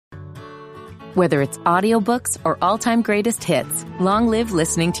Whether it's audiobooks or all-time greatest hits, long live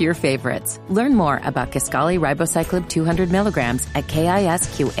listening to your favorites. Learn more about Kisqali Ribociclib 200 milligrams at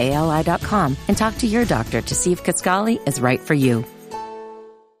KISQALI.com and talk to your doctor to see if Kisqali is right for you.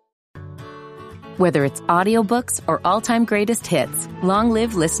 Whether it's audiobooks or all-time greatest hits, long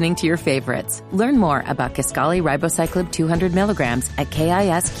live listening to your favorites. Learn more about Kisqali Ribociclib 200 milligrams at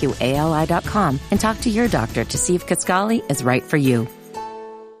KISQALI.com and talk to your doctor to see if Kisqali is right for you.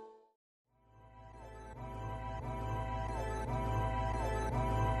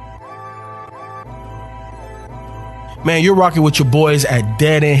 Man, you're rocking with your boys at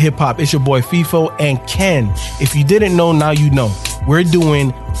Dead End Hip Hop. It's your boy FIFO and Ken. If you didn't know, now you know. We're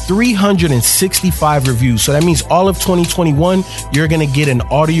doing 365 reviews. So that means all of 2021, you're going to get an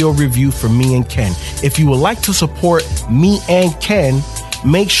audio review from me and Ken. If you would like to support me and Ken,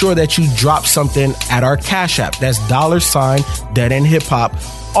 make sure that you drop something at our Cash App. That's $ Dead End Hip Hop.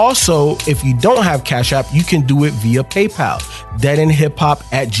 Also, if you don't have Cash App, you can do it via PayPal,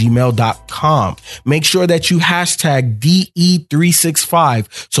 deadendhiphop@gmail.com. Make sure that you hashtag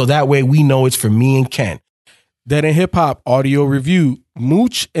DE365 so that way we know it's for me and Ken. Dead End Hip Hop audio review,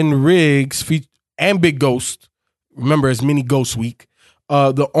 Mooch and Rigz and Big Ghost. Remember, it's Mini Ghost Week.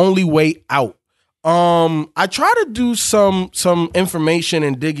 The Only Way Out. I try to do some information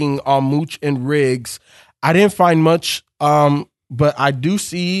and digging on Mooch and Rigz. I didn't find much. But I do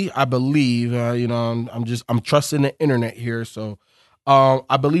see, I believe, I'm trusting the internet here. So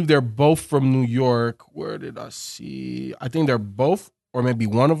I believe they're both from New York. Where did I see? I think they're both, or maybe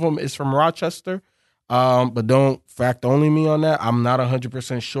one of them is from Rochester. But don't fact only me on that. I'm not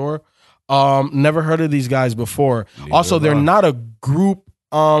 100% sure. Never heard of these guys before. Also, they're not a group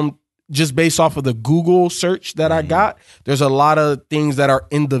just based off of the Google search that I got. There's a lot of things that are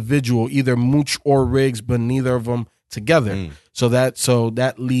individual, either Mooch or Rigz, but neither of them together. So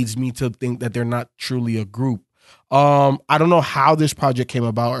that leads me to think that they're not truly a group. I don't know how this project came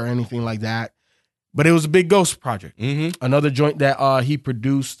about or anything like that, but it was a Big Ghost project. Another joint that he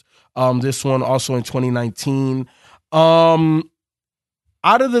produced. This one also in 2019. Out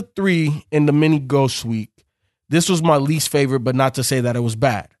of the three in the Mini Ghost Week, this was my least favorite, but not to say that it was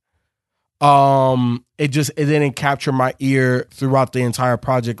bad. It didn't capture my ear throughout the entire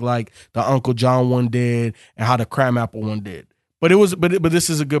project like the Uncle John one did and how the Cram Apple one did. But this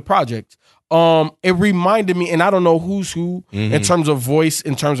is a good project. It reminded me, and I don't know who's who in terms of voice,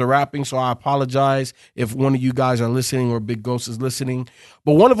 in terms of rapping, so I apologize if one of you guys are listening or Big Ghost is listening.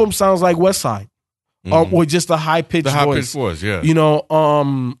 But one of them sounds like Westside. With just a high-pitched voice. High-pitched voice, yeah.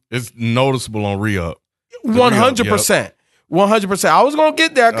 It's noticeable on re-up. 100%. 100%. I was gonna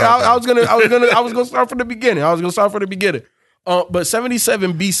get there. Okay. I was gonna start from the beginning. But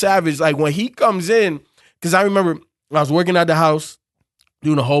 77 B Savage, like when he comes in, because I remember I was working at the house,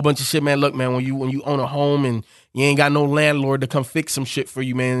 doing a whole bunch of shit, man. Look, man, when you own a home and you ain't got no landlord to come fix some shit for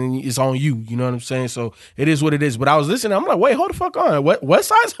you, man, it's on you. You know what I'm saying? So it is what it is. But I was listening. I'm like, wait, hold the fuck on. What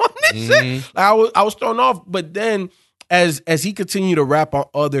side's on this shit? Like I was thrown off. But then as he continued to rap on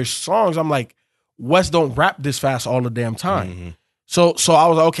other songs, I'm like, West don't rap this fast all the damn time. So I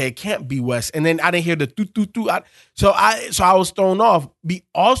was like, okay, it can't be West. And then I didn't hear the doo. So I was thrown off.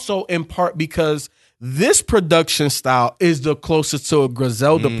 Also in part because this production style is the closest to a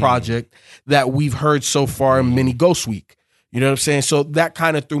Griselda project that we've heard so far in Mini Ghost Week. You know what I'm saying? So that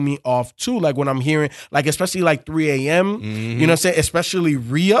kind of threw me off too. Like when I'm hearing, like especially like 3 a.m., you know what I'm saying? Especially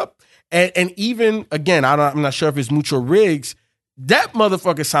re-up. And even, again, I'm not sure if it's Mooch or Rigz, that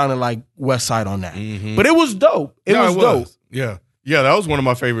motherfucker sounded like Westside on that. But it was dope. It was dope. Yeah. Yeah, that was one of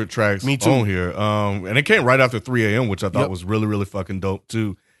my favorite tracks Me too. on here. And it came right after 3 a.m., which I thought was really, really fucking dope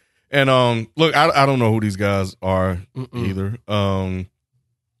too. And look, I don't know who these guys are either. I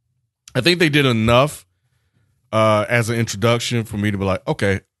think they did enough as an introduction for me to be like,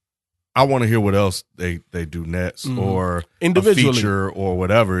 okay, I want to hear what else they do next or individually, a feature or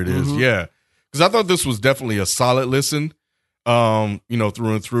whatever it is. Yeah, because I thought this was definitely a solid listen.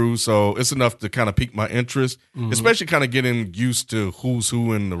 Through and through. So it's enough to kind of pique my interest, especially kind of getting used to who's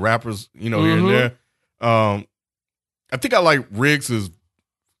who and the rappers, here and there. I think I like Riggs'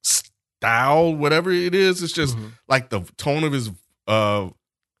 style, whatever it is. It's just like the tone of his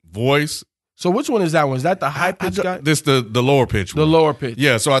voice. So which one is that one? Is that the high pitch guy? This the lower pitch one. The lower pitch.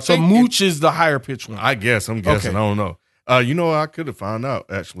 Yeah. So I think Mooch is the higher pitch one. I'm guessing. Okay. I don't know. I could have found out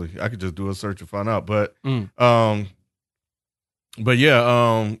actually. I could just do a search and find out. But it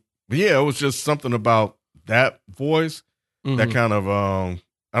was just something about that voice that kind of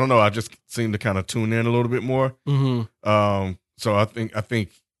I don't know. I just seemed to kind of tune in a little bit more. So I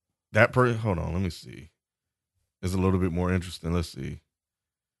think that hold on, let me see. It's a little bit more interesting. Let's see.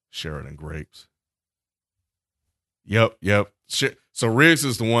 Sheridan Grapes. Yep. So Rigz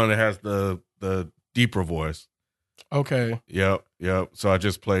is the one that has the deeper voice. Okay. Yep. So I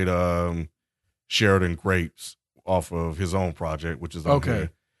just played Sheridan Grapes off of his own project, which is on okay. here.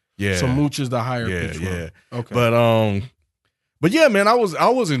 Yeah. So Mooch is the higher pitch one. Yeah. Okay. But yeah, man, I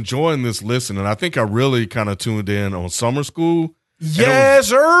was enjoying this listen, and I think I really kind of tuned in on Summer School. Yes,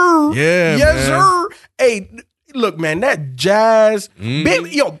 sir. Yeah, yes, man. sir. Hey, look, man, that jazz,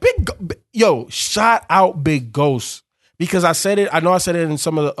 shout out Big Ghost, because I said it. I know I said it in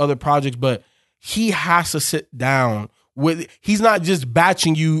some of the other projects, but he has to sit down with. He's not just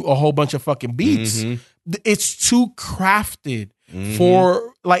batching you a whole bunch of fucking beats. Mm-hmm. It's too crafted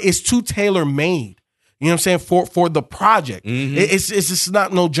for, like, it's too tailor made. You know what I'm saying? For the project. It's just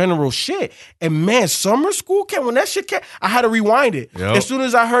not no general shit. And man, Summer School came, when that shit came, I had to rewind it. Yep. As soon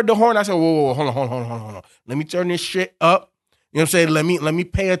as I heard the horn, I said, whoa, hold on. Let me turn this shit up. You know what I'm saying? Let me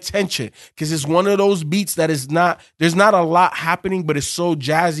pay attention. Because it's one of those beats that is not, there's not a lot happening, but it's so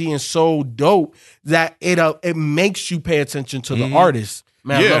jazzy and so dope that it makes you pay attention to the artist.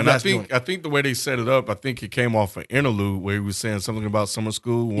 Man, yeah, I love and that I think the way they set it up, I think it came off an interlude where he was saying something about Summer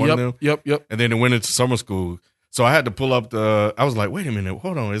School, one of them. Yep. And then it went into Summer School. So I had to pull up I was like, wait a minute,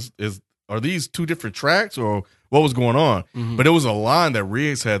 hold on, are these two different tracks or what was going on? But it was a line that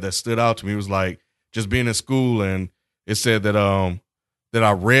Rigz had that stood out to me. It was like, just being in school, and it said that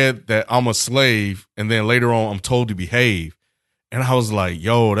I read that I'm a slave, and then later on I'm told to behave. And I was like,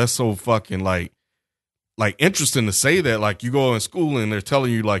 yo, that's so fucking like interesting to say that. Like, you go in school and they're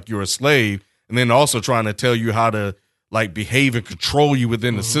telling you like you're a slave, and then also trying to tell you how to like behave and control you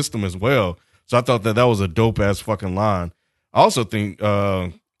within the system as well. So I thought that was a dope ass fucking line. I also think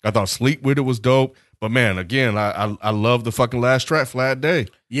I thought Sleep With It was dope. But man, again, I love the fucking last track, Flat Day.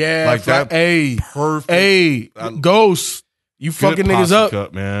 Yeah, like that. Perfect. Hey, Ghost, you fucking niggas up,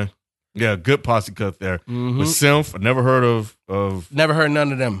 cut, man. Yeah, good posse cut there. With Synth, I never heard of. Never heard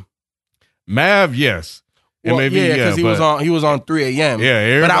none of them. Mav, yes. Well, because he was on 3 a.m.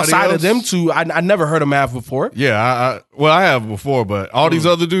 Yeah, but outside else, of them two, I never heard of Mav before. Yeah, I have before, but all these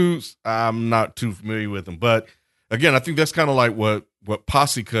other dudes, I'm not too familiar with them. But again, I think that's kind of like what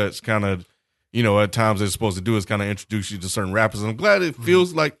posse cuts kind of, you know, at times they're supposed to do, is kind of introduce you to certain rappers. And I'm glad it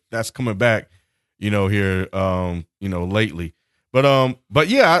feels like that's coming back, you know, here, you know, lately. But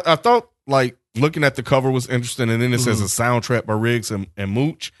yeah, I thought like looking at the cover was interesting, and then it says a soundtrack by Rigz and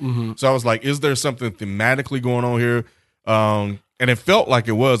Mooch. So I was like, is there something thematically going on here? And it felt like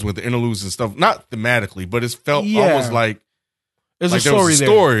it was with the interludes and stuff. Not thematically, but it felt almost like there's like a story there was a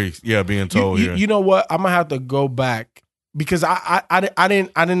story, being told here. You know what? I'm gonna have to go back because I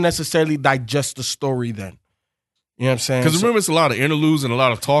didn't necessarily digest the story then. You know what I'm saying? Because remember, it's a lot of interludes and a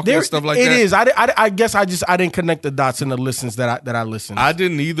lot of talking and stuff like that. It is. I guess I didn't connect the dots in the listens that I listened. I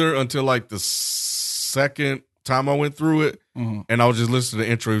didn't either until like the second time I went through it, and I was just listening to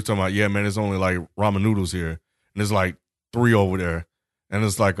the intro. He was talking about, yeah, man, there's only like ramen noodles here, and there's like 3 over there, and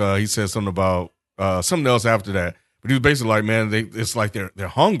it's like he said something about something else after that. But he was basically like, man, it's like they're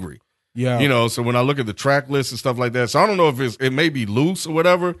hungry. Yeah, you know. So when I look at the track list and stuff like that, so I don't know if it may be loose or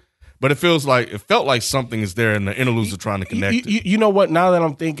whatever. But it felt like something is there, and the interludes are trying to connect it. You know what? Now that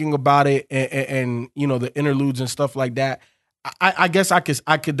I'm thinking about it, and you know the interludes and stuff like that, I guess I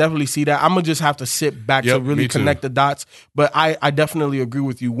could definitely see that. I'm gonna just have to sit back to really connect the dots. But I definitely agree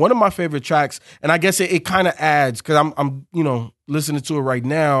with you. One of my favorite tracks, and I guess it kind of adds, because I'm you know listening to it right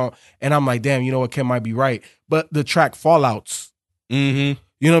now, and I'm like, damn, you know what? Ken might be right. But the track Fallouts.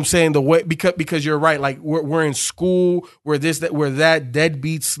 You know what I'm saying? The way, because you're right. Like we're in school, we're that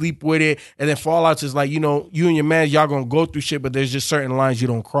deadbeat, Sleep With It, and then Fallouts is like, you know, you and your man, y'all gonna go through shit, but there's just certain lines you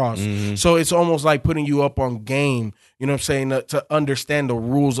don't cross. So it's almost like putting you up on game. You know what I'm saying? To understand the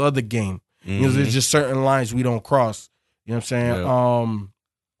rules of the game. You know, there's just certain lines we don't cross. You know what I'm saying? Yeah.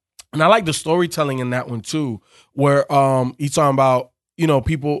 And I like the storytelling in that one too, where he's talking about, you know,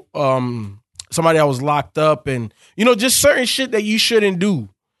 people, somebody that was locked up, and you know, just certain shit that you shouldn't do.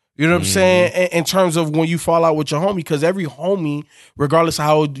 You know what I'm saying? In terms of when you fall out with your homie, because every homie, regardless of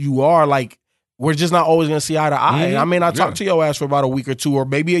how old you are, like, we're just not always gonna see eye to eye. I mean, I talk to your ass for about a week or two, or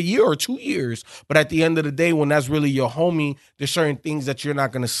maybe a year or 2 years. But at the end of the day, when that's really your homie, there's certain things that you're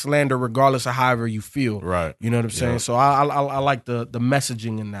not gonna slander, regardless of however you feel. Right. You know what I'm saying? So I like the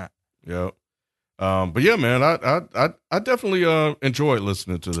messaging in that. Yep. But yeah, man, I definitely enjoyed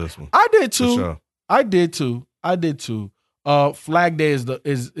listening to this one. I did too. Sure. I did too. Flag Day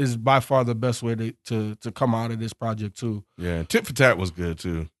is by far the best way to come out of this project too. Yeah, Tit for Tat was good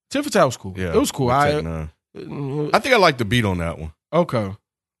too. Tit for Tat was cool. Yeah, it was cool. I think I like the beat on that one. Okay.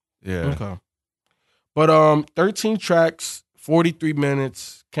 Yeah. Okay. But 13 tracks, 43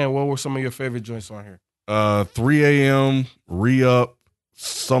 minutes. Ken, what were some of your favorite joints on here? 3 a.m., Re-Up,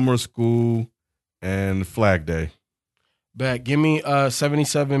 Summer School, and Flag Day. Bet. Give me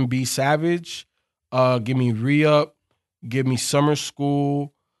 77B Savage. Give me Re-Up. Give me Summer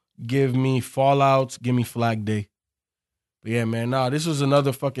School. Give me Fallouts. Give me Flag Day. But yeah, man. Nah, this was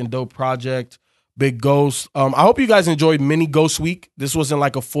another fucking dope project. Big Ghost. I hope you guys enjoyed Mini Ghost Week. This wasn't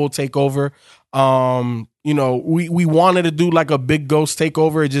like a full takeover. You know, we wanted to do like a big Ghost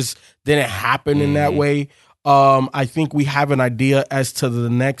takeover. It just didn't happen in that way. I think we have an idea as to the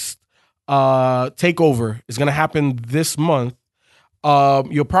next takeover. It's gonna happen this month.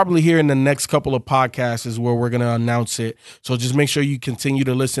 You'll probably hear in the next couple of podcasts is where we're going to announce it. So just make sure you continue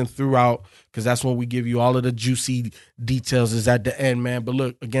to listen throughout, because that's when we give you all of the juicy details is at the end, man. But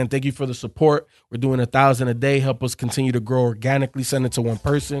look, again, thank you for the support. We're doing 1,000 a day. Help us continue to grow organically. Send it to one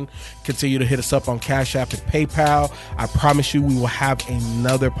person. Continue to hit us up on Cash App and PayPal. I promise you we will have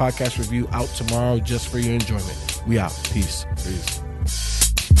another podcast review out tomorrow just for your enjoyment. We out. Peace. Peace.